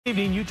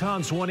Evening,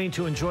 Utahns wanting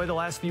to enjoy the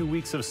last few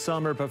weeks of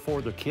summer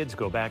before the kids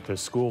go back to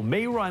school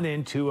may run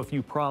into a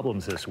few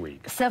problems this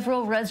week.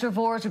 Several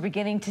reservoirs are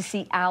beginning to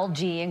see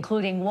algae,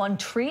 including one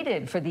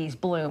treated for these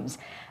blooms.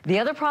 The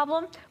other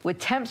problem, with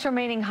temps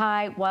remaining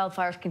high,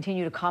 wildfires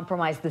continue to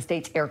compromise the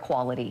state's air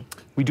quality.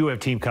 We do have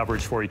team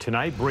coverage for you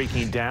tonight,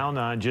 breaking down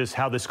on just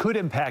how this could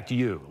impact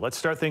you. Let's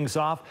start things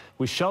off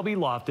with Shelby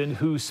Lofton,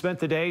 who spent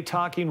the day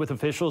talking with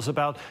officials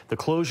about the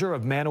closure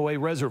of Manaway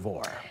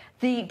Reservoir.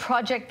 The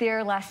project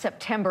there last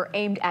September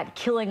aimed at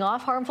killing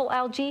off harmful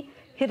algae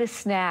hit a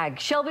snag.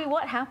 Shelby,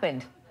 what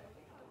happened?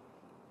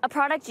 A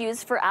product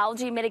used for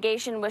algae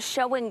mitigation was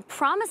showing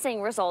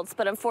promising results,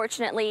 but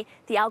unfortunately,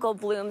 the algal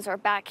blooms are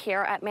back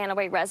here at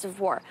Manaway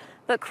Reservoir.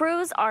 But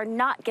crews are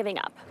not giving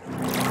up.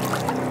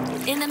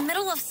 In the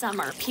middle of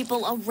summer,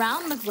 people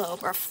around the globe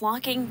are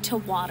flocking to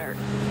water,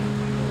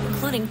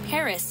 including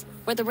Paris,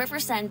 where the river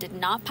Seine did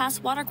not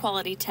pass water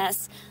quality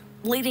tests,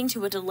 leading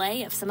to a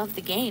delay of some of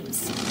the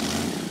games.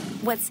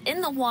 What's in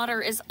the water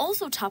is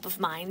also top of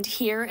mind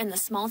here in the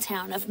small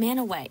town of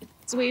Manaway.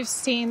 So we've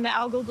seen the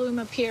algal bloom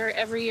appear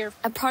every year.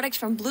 A product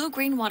from Blue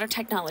Green Water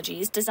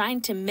Technologies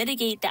designed to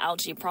mitigate the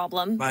algae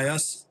problem. By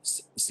us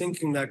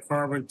sinking that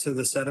carbon to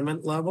the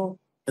sediment level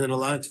and then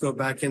allow it to go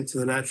back into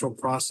the natural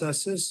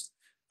processes,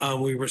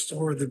 we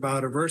restored the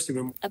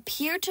biodiversity.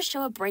 Appeared to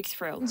show a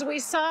breakthrough. So we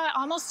saw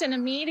almost an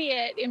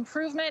immediate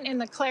improvement in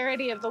the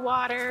clarity of the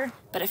water.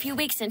 But a few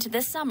weeks into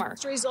this summer,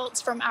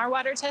 results from our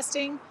water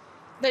testing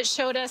that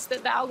showed us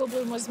that the algal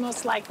bloom was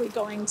most likely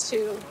going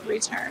to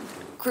return.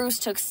 Crews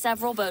took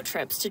several boat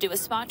trips to do a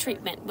spot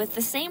treatment with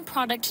the same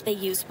product they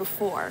used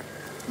before.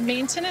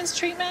 Maintenance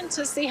treatment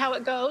to see how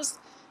it goes,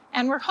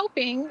 and we're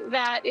hoping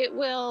that it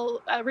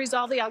will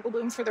resolve the algal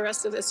bloom for the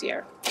rest of this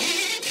year.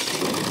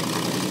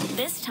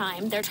 This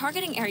time, they're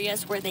targeting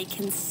areas where they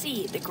can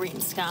see the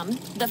green scum.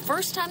 The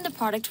first time the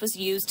product was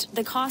used,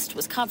 the cost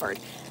was covered.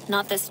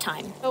 Not this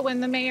time. But when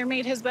the mayor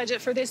made his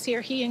budget for this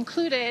year, he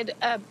included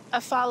a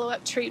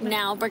follow-up treatment.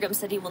 Now, Brigham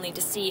City will need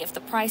to see if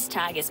the price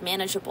tag is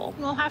manageable.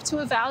 We'll have to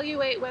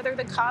evaluate whether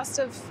the cost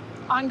of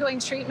ongoing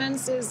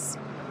treatments is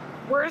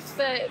worth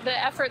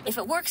the effort. If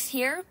it works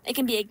here, it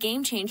can be a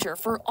game changer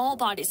for all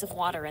bodies of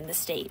water in the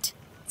state.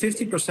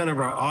 50% of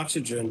our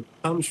oxygen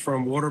comes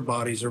from water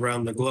bodies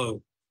around the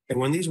globe. And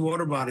when these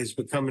water bodies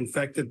become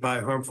infected by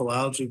harmful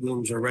algae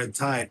blooms or red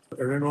tide,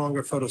 no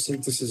longer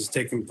photosynthesis is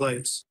taking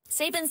place.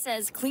 Sabin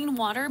says clean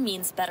water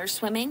means better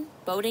swimming,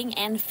 boating,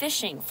 and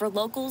fishing for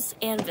locals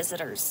and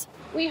visitors.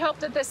 We hope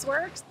that this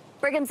works.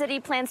 Brigham City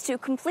plans to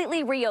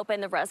completely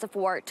reopen the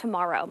reservoir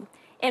tomorrow.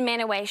 In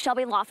Manaway,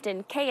 Shelby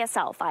Lofton,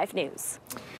 KSL 5 News.